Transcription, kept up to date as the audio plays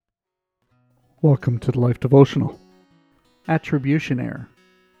Welcome to the Life Devotional. Attribution Error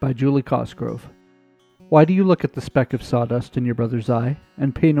by Julie Cosgrove. Why do you look at the speck of sawdust in your brother's eye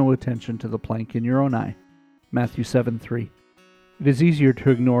and pay no attention to the plank in your own eye? Matthew 7:3. It is easier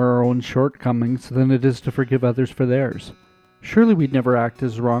to ignore our own shortcomings than it is to forgive others for theirs. Surely we'd never act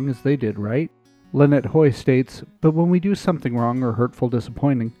as wrong as they did, right? Lynette Hoy states, but when we do something wrong or hurtful,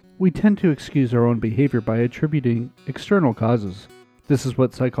 disappointing, we tend to excuse our own behavior by attributing external causes. This is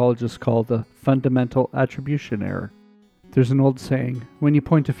what psychologists call the fundamental attribution error. There's an old saying, when you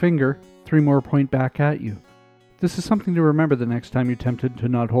point a finger, 3 more point back at you. This is something to remember the next time you're tempted to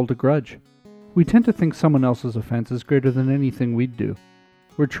not hold a grudge. We tend to think someone else's offense is greater than anything we'd do.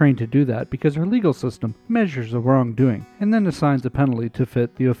 We're trained to do that because our legal system measures a wrongdoing and then assigns a penalty to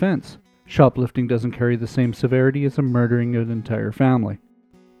fit the offense. Shoplifting doesn't carry the same severity as murdering an entire family.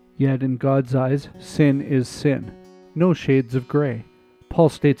 Yet in God's eyes, sin is sin. No shades of gray. Paul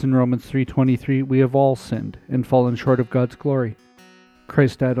states in Romans 3:23, we have all sinned and fallen short of God's glory.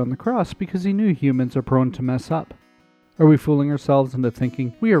 Christ died on the cross because he knew humans are prone to mess up. Are we fooling ourselves into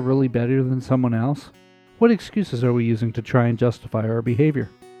thinking we are really better than someone else? What excuses are we using to try and justify our behavior?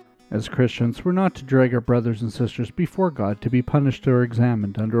 As Christians, we're not to drag our brothers and sisters before God to be punished or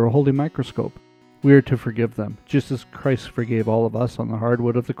examined under a holy microscope. We are to forgive them, just as Christ forgave all of us on the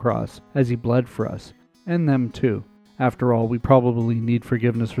hardwood of the cross as he bled for us, and them too. After all, we probably need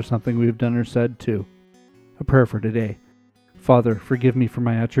forgiveness for something we have done or said too. A prayer for today. Father, forgive me for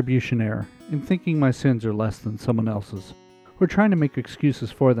my attribution error in thinking my sins are less than someone else's, or trying to make excuses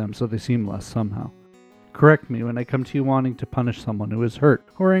for them so they seem less somehow. Correct me when I come to you wanting to punish someone who has hurt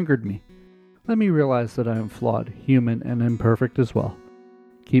or angered me. Let me realize that I am flawed, human, and imperfect as well.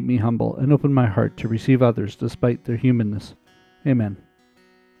 Keep me humble and open my heart to receive others despite their humanness. Amen.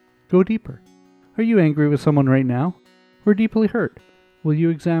 Go deeper. Are you angry with someone right now? Or deeply hurt? Will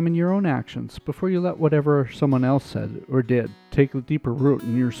you examine your own actions before you let whatever someone else said or did take a deeper root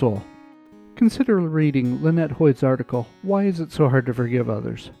in your soul? Consider reading Lynette Hoy's article, Why Is It So Hard to Forgive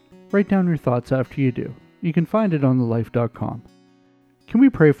Others? Write down your thoughts after you do. You can find it on thelife.com. Can we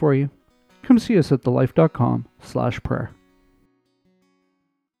pray for you? Come see us at thelife.com/prayer.